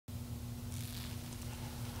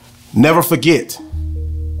Never forget,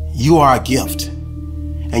 you are a gift,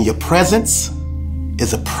 and your presence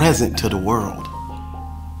is a present to the world.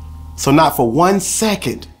 So not for 1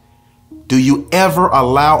 second do you ever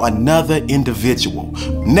allow another individual,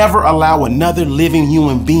 never allow another living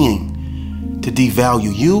human being to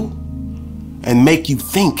devalue you and make you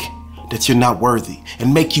think that you're not worthy,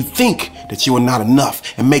 and make you think that you are not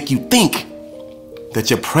enough, and make you think that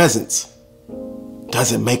your presence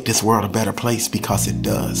doesn't make this world a better place, because it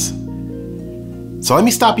does. So let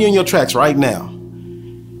me stop you in your tracks right now,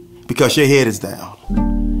 because your head is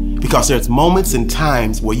down. Because there's moments and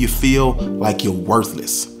times where you feel like you're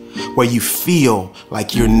worthless, where you feel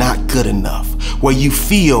like you're not good enough, where you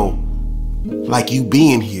feel like you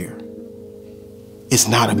being here is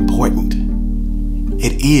not important.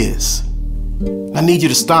 It is. I need you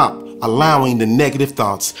to stop allowing the negative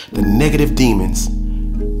thoughts, the negative demons,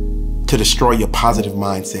 to destroy your positive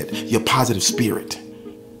mindset, your positive spirit.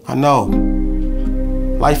 I know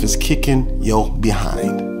life is kicking your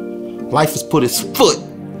behind. Life has put its foot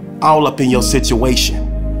all up in your situation.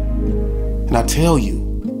 And I tell you,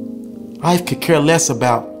 life could care less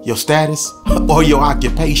about your status or your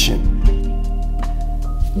occupation.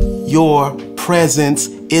 Your presence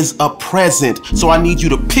is a present. So I need you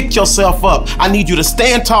to pick yourself up. I need you to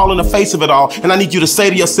stand tall in the face of it all. And I need you to say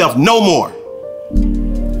to yourself, no more.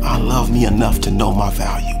 I love me enough to know my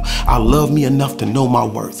value. I love me enough to know my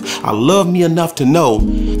worth. I love me enough to know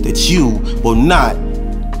that you will not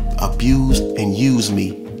abuse and use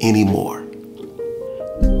me anymore.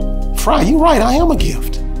 Fri, you're right, I am a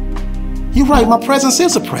gift. You're right, my presence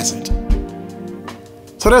is a present.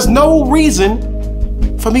 So there's no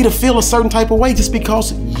reason for me to feel a certain type of way just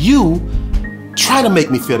because you try to make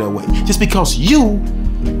me feel that way. Just because you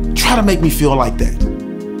try to make me feel like that.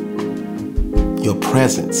 Your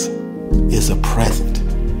presence is a present.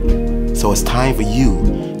 So it's time for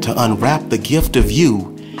you to unwrap the gift of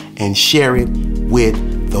you and share it with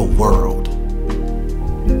the world.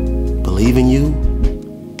 Believe in you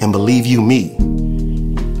and believe you me.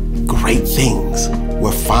 Great things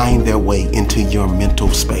will find their way into your mental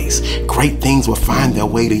space. Great things will find their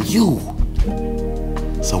way to you.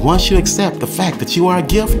 So once you accept the fact that you are a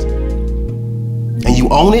gift and you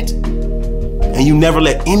own it, and you never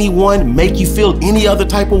let anyone make you feel any other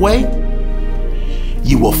type of way,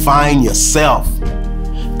 you will find yourself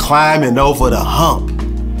climbing over the hump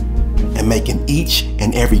and making each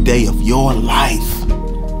and every day of your life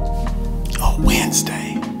a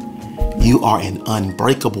Wednesday. You are an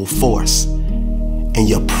unbreakable force, and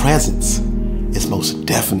your presence is most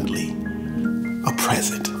definitely a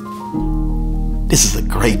present. This is a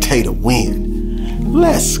great day to win.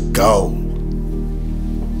 Let's go.